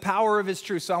 By the power of his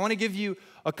truth. So I want to give you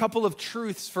a couple of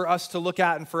truths for us to look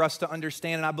at and for us to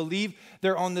understand, and I believe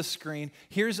they're on the screen.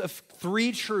 Here's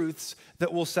 3 truths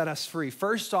that will set us free.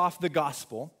 First off, the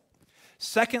gospel.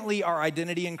 Secondly, our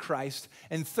identity in Christ.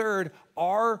 And third,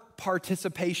 our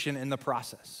participation in the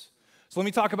process. So let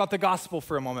me talk about the gospel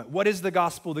for a moment. What is the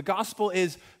gospel? The gospel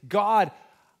is, God,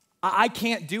 I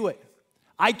can't do it.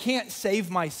 I can't save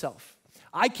myself.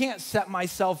 I can't set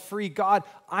myself free. God,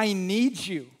 I need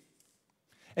you.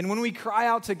 And when we cry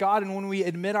out to God and when we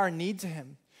admit our need to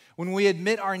him, when we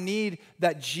admit our need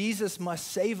that Jesus must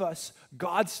save us,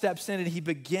 God steps in and he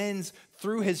begins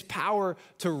through his power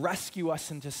to rescue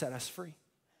us and to set us free.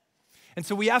 And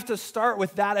so we have to start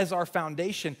with that as our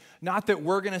foundation. Not that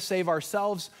we're going to save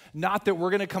ourselves, not that we're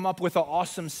going to come up with an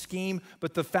awesome scheme,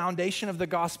 but the foundation of the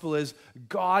gospel is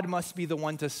God must be the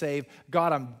one to save.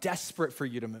 God, I'm desperate for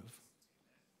you to move.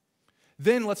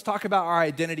 Then let's talk about our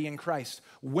identity in Christ.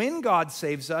 When God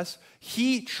saves us,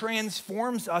 he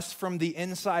transforms us from the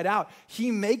inside out.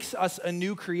 He makes us a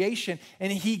new creation,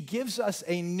 and he gives us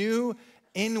a new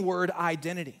inward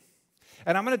identity.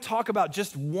 And I'm going to talk about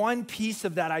just one piece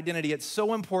of that identity. It's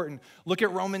so important. Look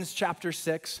at Romans chapter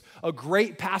 6, a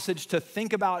great passage to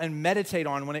think about and meditate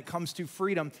on when it comes to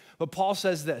freedom. But Paul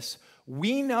says this,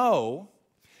 we know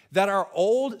that our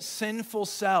old sinful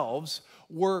selves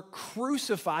were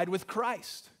crucified with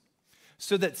Christ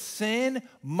so that sin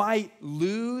might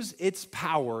lose its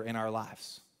power in our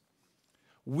lives.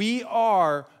 We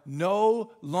are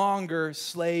no longer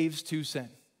slaves to sin.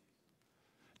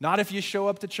 Not if you show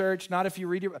up to church, not if you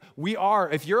read your...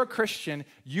 if you're a Christian,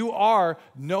 you are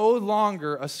no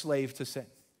longer a slave to sin.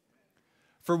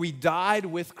 For we died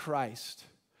with Christ,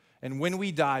 and when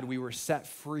we died, we were set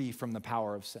free from the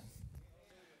power of sin.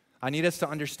 I need us to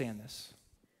understand this.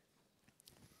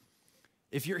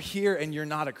 If you're here and you're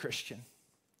not a Christian,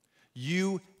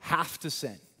 you have to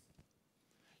sin.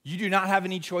 You do not have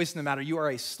any choice in the matter. You are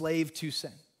a slave to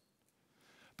sin.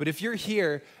 But if you're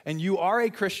here and you are a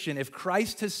Christian, if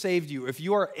Christ has saved you, if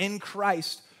you are in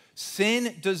Christ,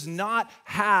 sin does not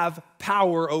have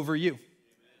power over you.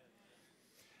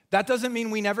 That doesn't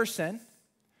mean we never sin.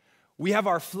 We have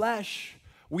our flesh.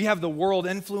 We have the world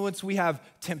influence. We have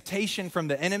temptation from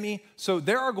the enemy. So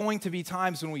there are going to be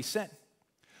times when we sin.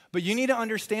 But you need to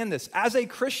understand this. As a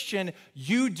Christian,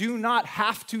 you do not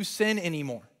have to sin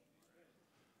anymore.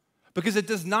 Because it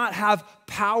does not have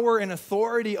power and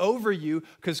authority over you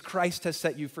because Christ has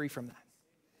set you free from that.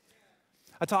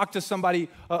 I talked to somebody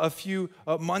a few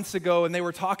months ago, and they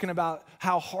were talking about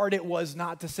how hard it was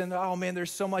not to sin. Oh man,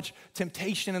 there's so much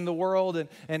temptation in the world,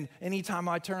 and anytime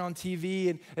I turn on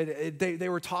TV, and they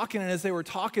were talking, and as they were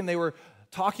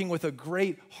talking with a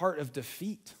great heart of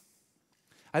defeat.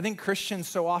 I think Christians,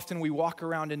 so often we walk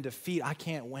around in defeat. I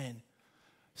can't win.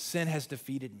 Sin has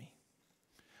defeated me.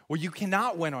 Well, you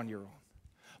cannot win on your own.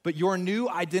 But your new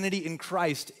identity in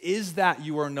Christ is that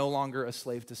you are no longer a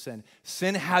slave to sin.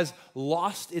 Sin has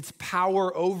lost its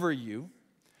power over you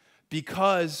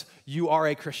because you are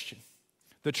a Christian.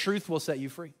 The truth will set you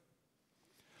free.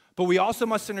 But we also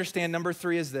must understand, number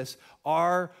 3 is this,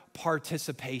 our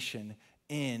participation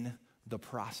in the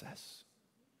process.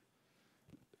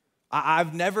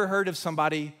 I've never heard of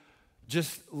somebody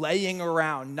just laying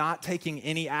around, not taking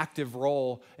any active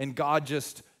role, and God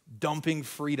just dumping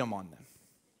freedom on them.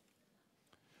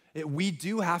 We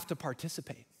do have to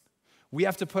participate. We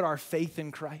have to put our faith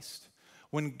in Christ.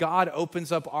 When God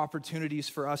opens up opportunities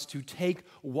for us to take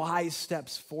wise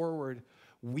steps forward,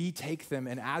 we take them,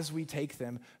 and as we take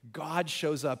them, God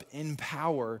shows up in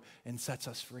power and sets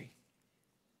us free.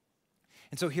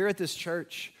 And so here at this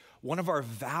church, one of our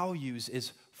values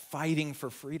is fighting for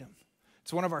freedom.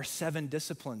 It's one of our 7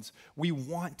 disciplines. We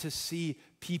want to see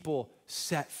people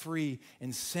set free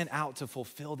and sent out to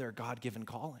fulfill their God-given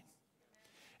calling.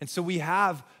 And so we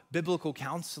have biblical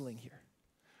counseling here.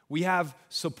 We have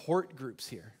support groups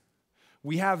here.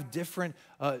 We have different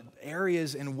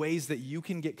areas and ways that you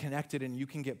can get connected and you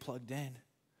can get plugged in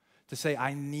to say,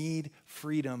 I need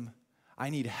freedom, I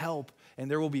need help,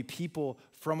 and there will be people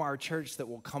from our church that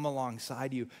will come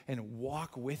alongside you and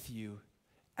walk with you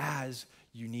as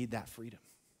you need that freedom.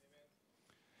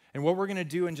 And what we're going to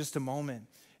do in just a moment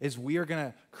is we are going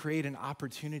to create an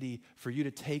opportunity for you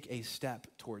to take a step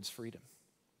towards freedom.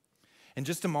 In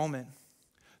just a moment,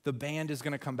 the band is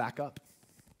going to come back up.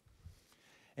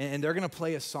 And they're going to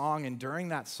play a song, and during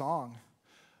that song,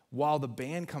 while the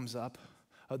band comes up,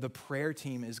 the prayer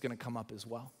team is going to come up as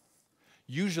well.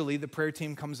 Usually, the prayer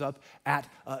team comes up at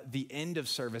the end of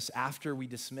service after we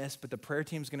dismiss, but the prayer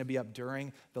team is going to be up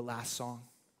during the last song.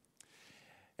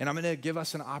 And I'm going to give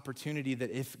us an opportunity that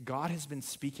if God has been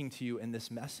speaking to you in this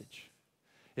message,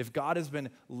 if God has been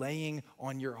laying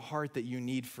on your heart that you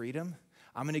need freedom,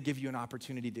 I'm going to give you an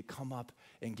opportunity to come up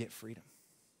and get freedom.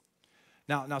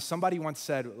 Now somebody once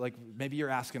said, like maybe you're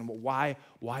asking, well,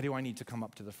 why do I need to come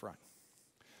up to the front?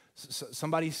 So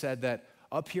somebody said that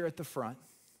up here at the front,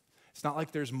 it's not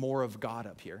like there's more of God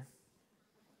up here,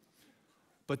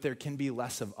 but there can be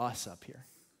less of us up here.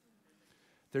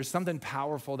 There's something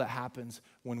powerful that happens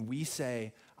when we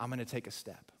say, I'm going to take a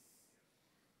step.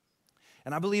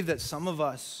 And I believe that some of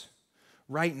us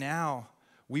right now,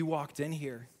 we walked in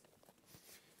here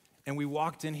and we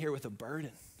walked in here with a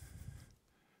burden.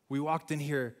 We walked in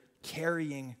here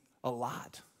carrying a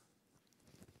lot.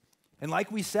 And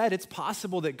like we said, it's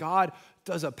possible that God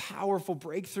does a powerful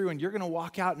breakthrough and you're going to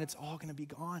walk out and it's all going to be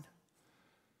gone.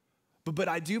 But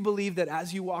I do believe that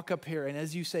as you walk up here and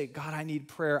as you say, God, I need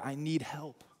prayer, I need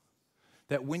help,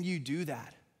 that when you do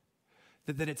that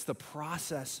it's the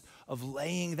process of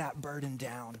laying that burden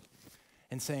down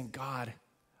and saying, God,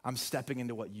 I'm stepping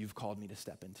into what you've called me to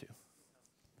step into.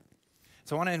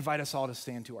 So I want to invite us all to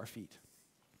stand to our feet.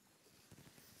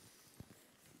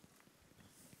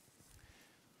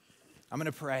 I'm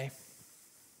going to pray,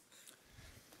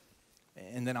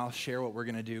 and then I'll share what we're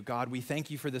going to do. God, we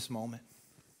thank you for this moment.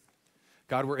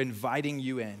 God, we're inviting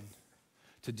you in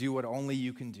to do what only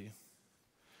you can do.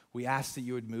 We ask that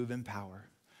you would move in power.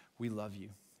 We love you.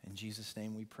 In Jesus'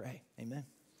 name we pray. Amen.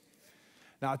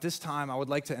 Now at this time, I would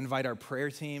like to invite our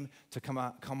prayer team to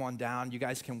come on down. You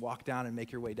guys can walk down and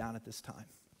make your way down at this time.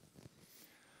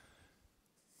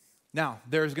 Now,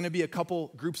 there's going to be a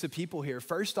couple groups of people here.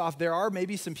 First off, there are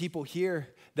maybe some people here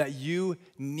that you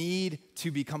need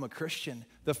to become a Christian.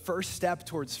 The first step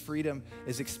towards freedom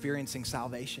is experiencing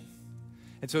salvation.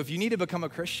 And so if you need to become a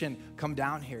Christian, come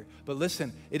down here. But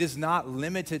listen, it is not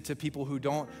limited to people who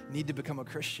don't need to become a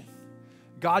Christian.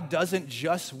 God doesn't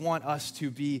just want us to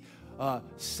be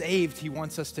saved. He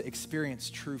wants us to experience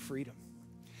true freedom.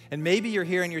 And maybe you're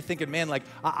here and you're thinking, man, like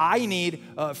I need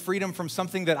freedom from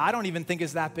something that I don't even think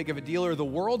is that big of a deal or the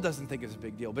world doesn't think is a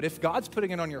big deal. But if God's putting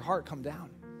it on your heart, come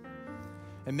down.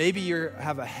 And maybe you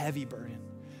have a heavy burden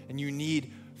and you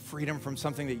need freedom from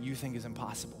something that you think is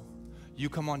impossible. You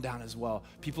come on down as well.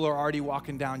 People are already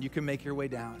walking down. You can make your way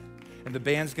down. And the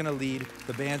band's going to lead.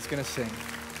 The band's going to sing.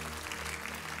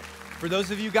 For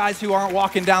those of you guys who aren't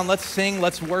walking down, let's sing,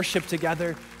 let's worship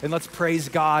together, and let's praise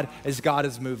God as God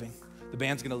is moving. The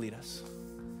band's going to lead us.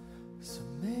 So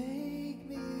make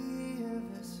me a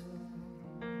vessel,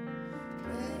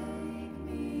 make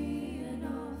me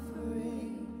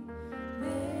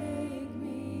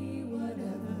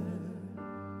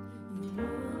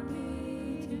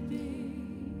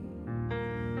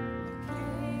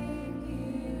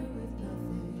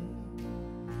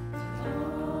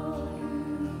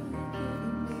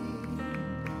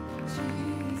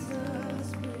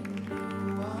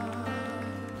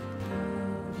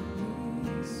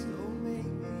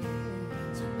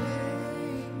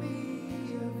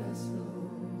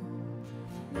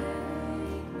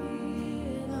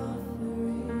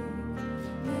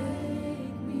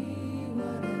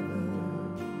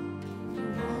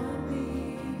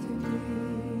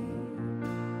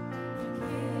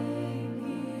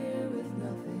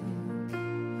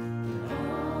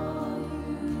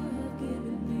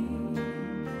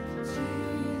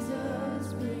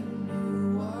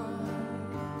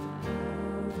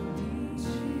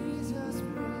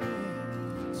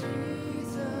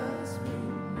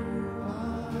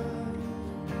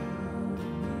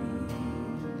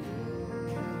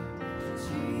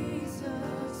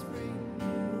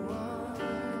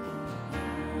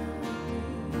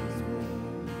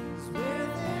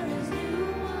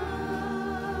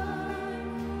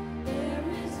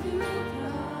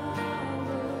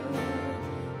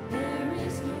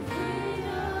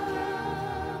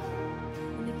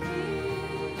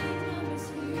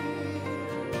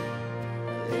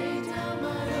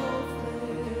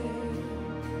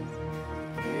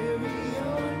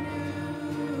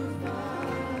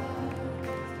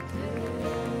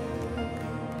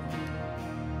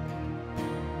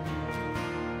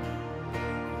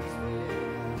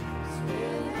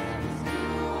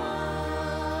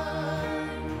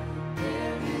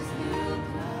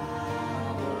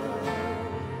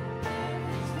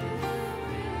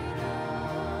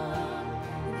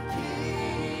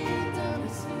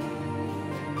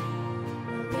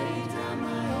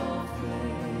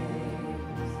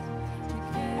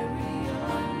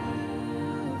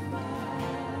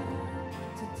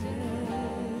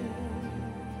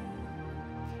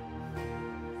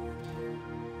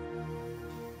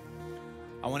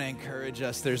I want to encourage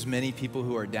us. There's many people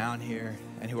who are down here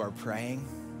and who are praying.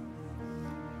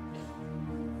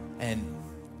 And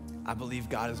I believe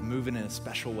God is moving in a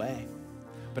special way.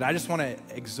 But I just want to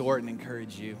exhort and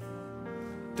encourage you.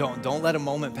 Don't let a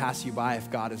moment pass you by if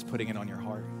God is putting it on your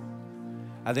heart.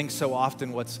 I think so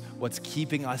often what's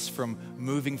keeping us from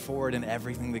moving forward in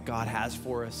everything that God has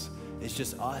for us is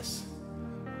just us.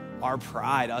 Our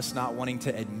pride, us not wanting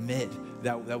to admit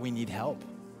that we need help.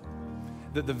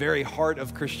 The very heart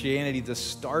of Christianity, the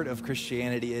start of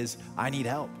Christianity is, I need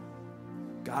help.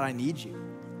 God, I need you.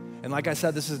 And like I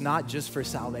said, this is not just for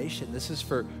salvation. This is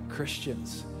for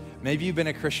Christians. Maybe you've been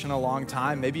a Christian a long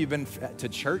time. Maybe you've been to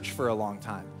church for a long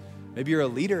time. Maybe you're a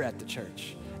leader at the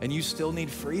church and you still need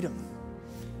freedom.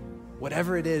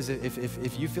 Whatever it is,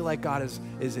 if you feel like God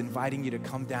is inviting you to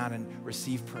come down and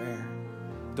receive prayer,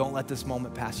 don't let this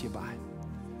moment pass you by.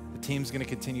 The team's gonna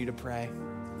continue to pray.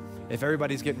 If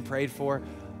everybody's getting prayed for,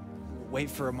 wait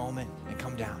for a moment and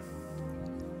come down.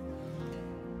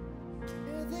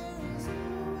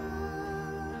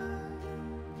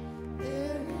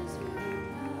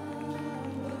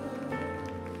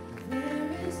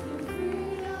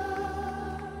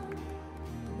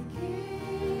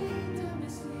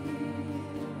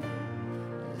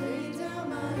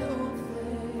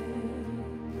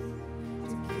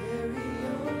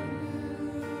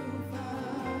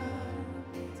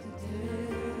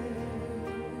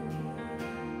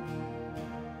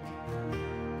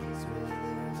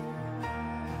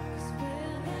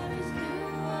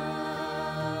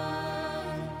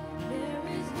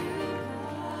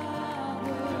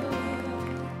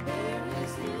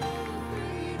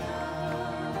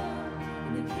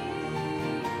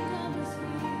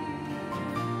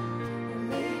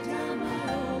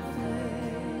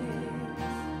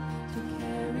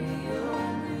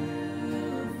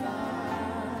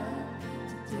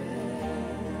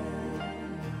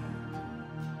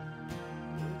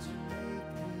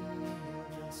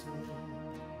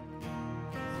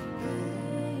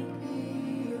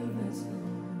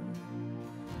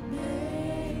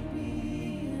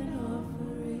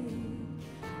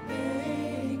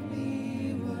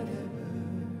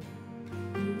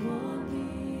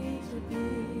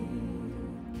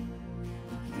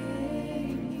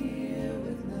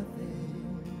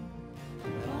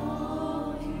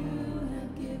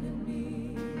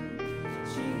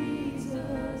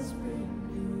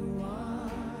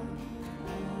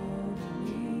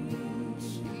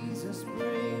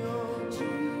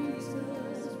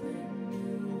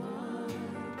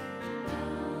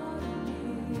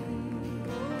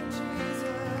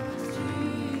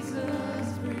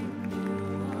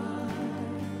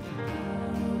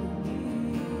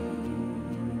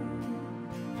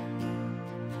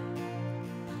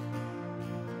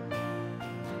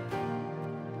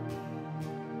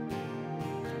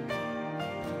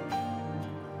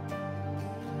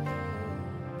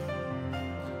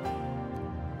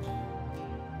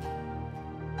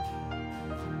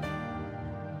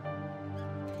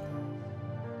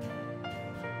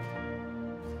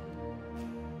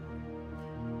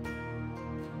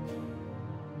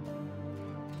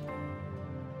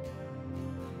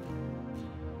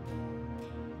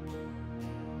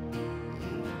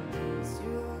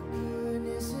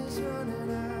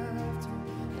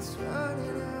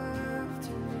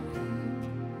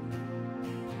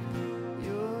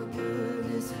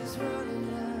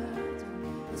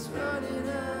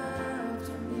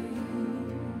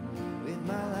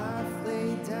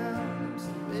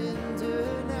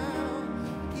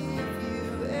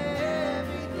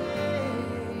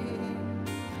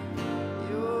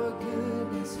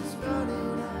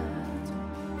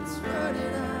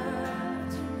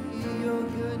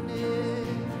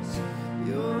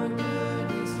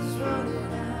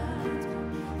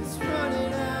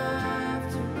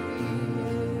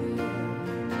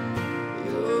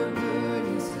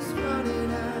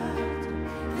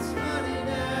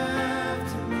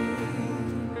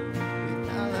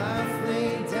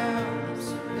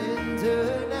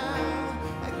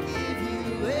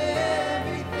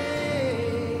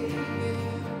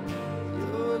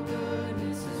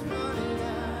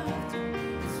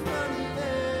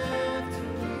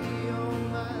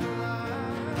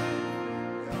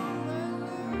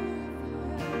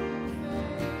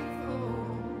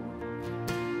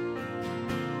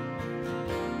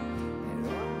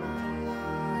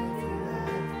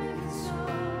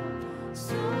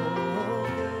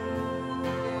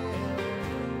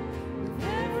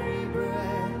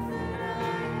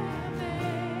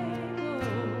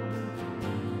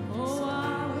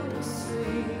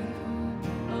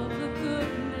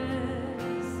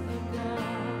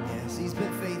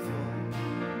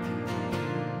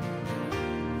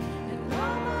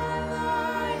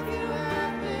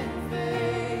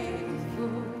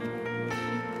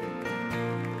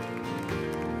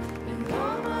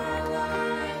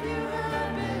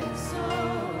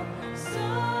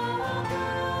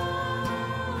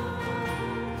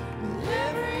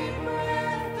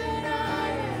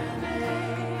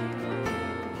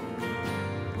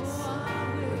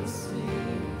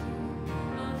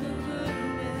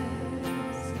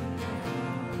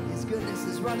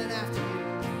 running after you.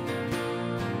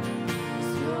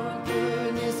 'Cause your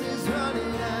goodness is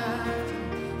running after,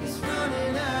 it's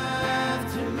running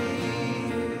after me.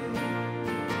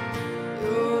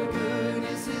 Your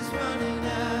goodness is running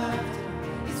after,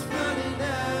 it's running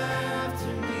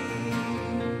after me.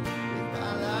 With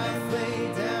my life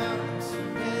laid down,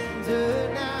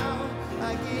 surrender now.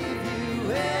 I give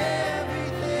you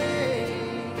everything.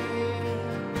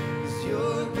 'Cause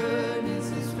your goodness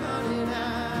is running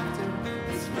after,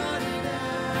 it's running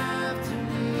after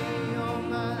me all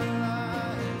my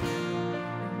life.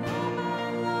 All my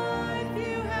life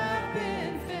you have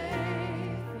been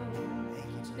faithful.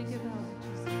 Think about it,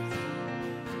 Jesus.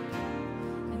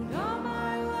 And all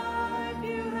my life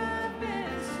you have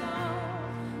been so,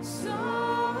 so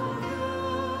good.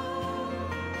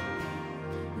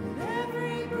 With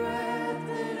every breath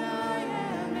that I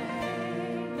am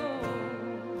able,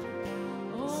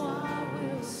 oh, I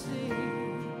will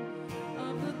sing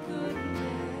of the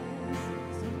goodness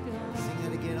of God. Sing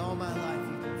that again. All my life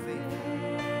you've been faithful.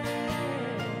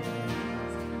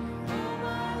 All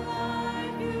my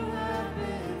life you have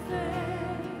been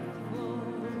faithful.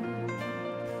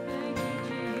 Thank you,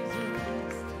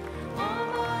 Jesus. All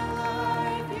my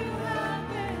life you have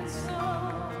been so,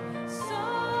 so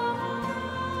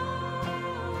good.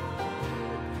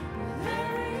 With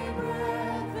every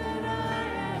breath that I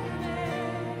am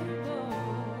able,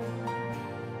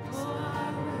 oh,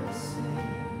 I will sing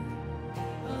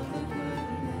of the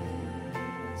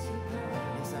goodness of God.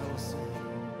 Yes, I will sing.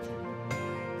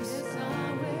 Yes, I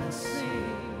will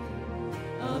sing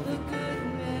of the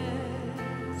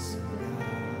goodness of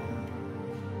God.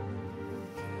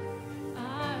 I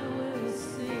will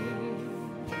sing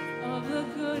of the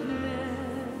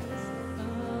goodness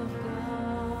of God.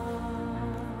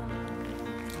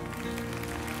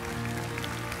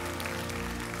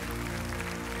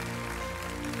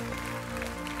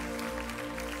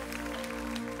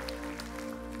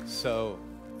 So,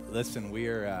 listen,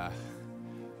 we're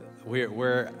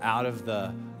out of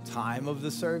the time of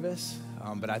the service,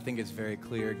 but I think it's very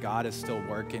clear God is still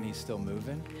working, he's still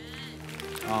moving.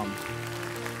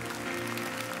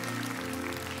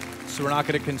 So we're not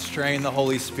going to constrain the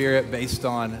Holy Spirit based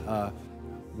on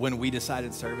when we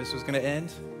decided service was going to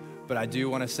end, but I do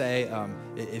want to say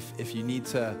if you need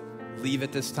to leave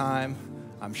at this time,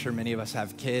 I'm sure many of us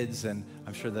have kids, and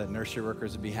I'm sure the nursery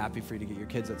workers would be happy for you to get your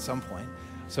kids at some point.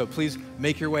 So please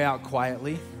make your way out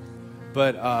quietly.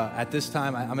 But at this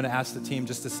time, I'm going to ask the team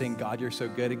just to sing "God, You're So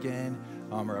Good" again,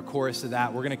 or a chorus of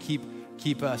that. We're going to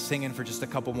keep singing for just a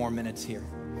couple more minutes here.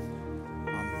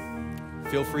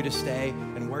 Feel free to stay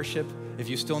and worship. If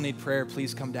you still need prayer,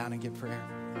 please come down and get prayer.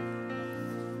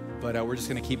 But we're just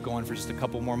going to keep going for just a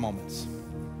couple more moments.